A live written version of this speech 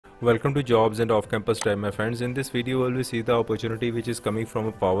Welcome to Jobs and Off-Campus Drive, my friends. In this video, we will see the opportunity which is coming from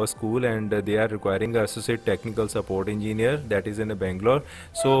a power school, and they are requiring an associate technical support engineer that is in Bangalore.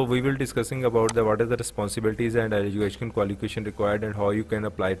 So we will discussing about what are the responsibilities and education qualification required and how you can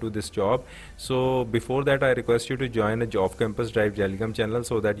apply to this job. So before that, I request you to join a Off-Campus Drive Telegram channel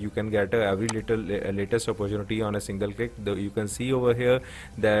so that you can get every latest opportunity on a single click. You can see over here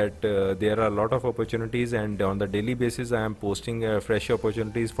that there are a lot of opportunities, and on the daily basis, I am posting fresh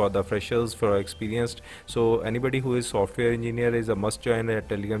opportunities for the freshers, for experienced. So anybody who is software engineer is a must join a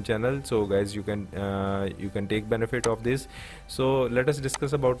Telegram channel. So guys, you can take benefit of this. So let us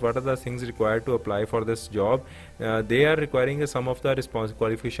discuss about what are the things required to apply for this job. They are requiring some of the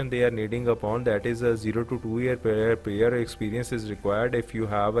qualification they are needing upon, that is a 0 to 2 year prior experience is required. If you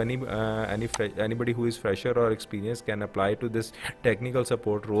have anybody who is fresher or experienced can apply to this technical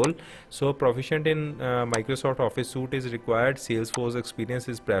support role. So proficient in Microsoft Office suite is required. Salesforce experience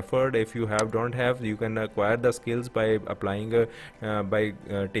is preferred. If you don't have, you can acquire the skills by applying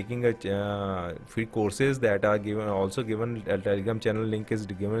taking free courses that are also given. A Telegram channel link is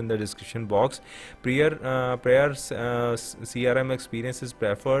given in the description box. Prior CRM experience is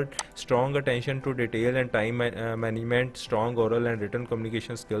preferred. Strong attention to detail and time management. Strong oral and written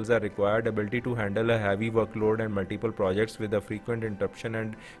communication skills are required. Ability to handle a heavy workload and multiple projects with a frequent interruption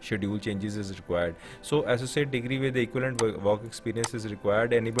and schedule changes is required. So associate degree with equivalent work experience is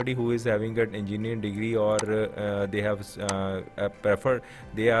required. Anybody who is having an engineering degree or they have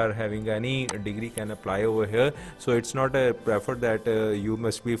they are having any degree can apply over here. So it's not a preferred that you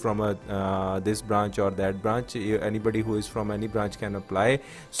must be from this branch or that branch. Anybody who is from any branch can apply.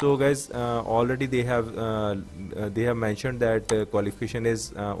 So guys, already they have mentioned that qualification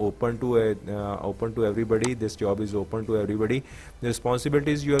is open to everybody. This job is open to everybody. The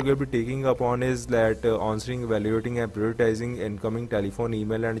responsibilities you are going to be taking upon is that answering, evaluating and prioritizing incoming telephone,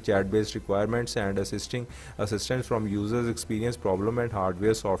 email and chat based requirements, and assistance from users experience problem and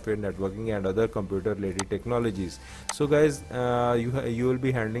hardware, software, networking and other computer related technologies. So guys, you will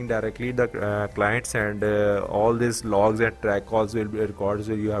be handling directly the clients, and all these logs and track calls will be records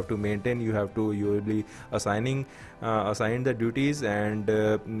you have to maintain. You will be assigning the duties, and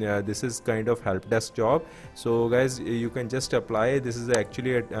this is kind of help desk job. So guys, you can just apply. This is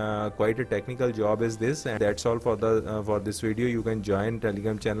actually quite a technical job is this, and that's all for this video. You can join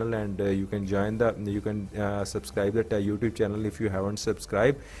Telegram channel, and you can subscribe the YouTube channel if you haven't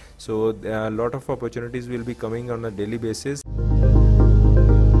subscribed. So a lot of opportunities will be coming on a daily basis.